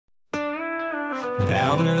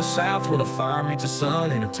Down in the south where the fire meets the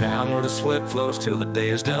sun, in a town where the sweat flows till the day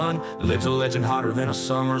is done, lives a legend hotter than a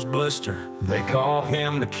summer's blister. They call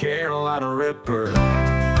him the Carolina Ripper.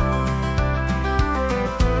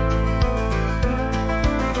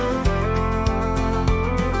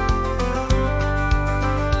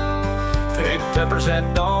 Peppers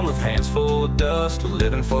at dawn with hands full of dust,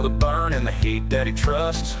 living for the burn and the heat that he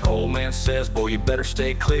trusts. Old man says, boy, you better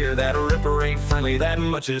stay clear. That ripper ain't friendly, that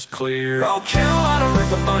much is clear. Oh, Carolina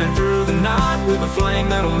Ripper burning through the night with a flame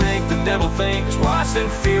that'll make the devil think twice. In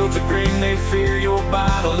fields of green they fear your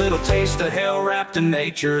bite, a little taste of hell wrapped in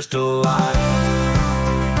nature's delight.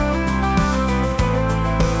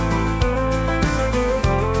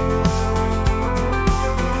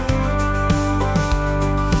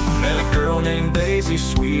 Named Daisy,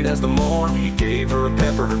 sweet as the morn. He gave her a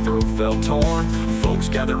pepper, her throat felt torn. Folks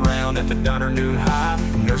gathered round at the diner noon high,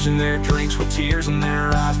 nursing their drinks with tears in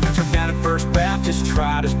their eyes. Pastor down at First Baptist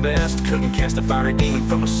tried his best, couldn't cast a fiery demon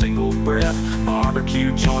from a single breath.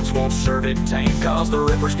 Barbecue joints won't serve it tame, cause the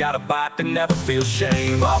Ripper's got a bite that never feels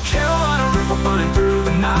shame. Oh, Carolina Ripper burning through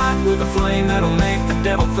the night with a flame that'll make the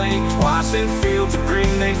devil think twice. In fields of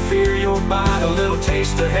green they fear your bite, a little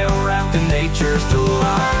taste of hell wrapped in nature's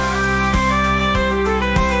delight.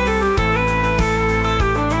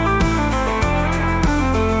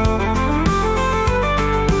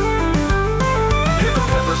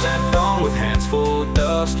 At dawn with hands full of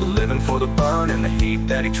dust, living for the burn and the heat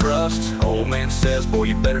that he trusts. Old man says, boy,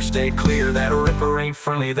 you better stay clear. That Ripper ain't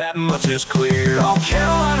friendly, that much is clear. Oh,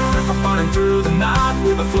 Carolina Ripper burning through the night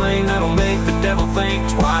with a flame that'll make the devil think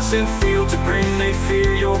twice. In fields of green they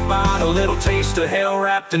fear your bite, a little taste of hell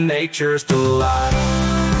wrapped in nature's delight.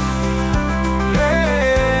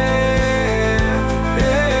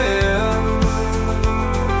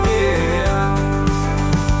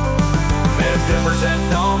 Peppers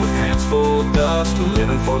at dawn with hands full of dust,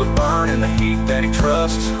 living for the burn and the heat that he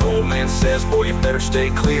trusts. Old man says, boy, you better stay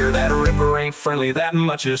clear. That Ripper ain't friendly, that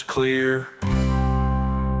much is clear.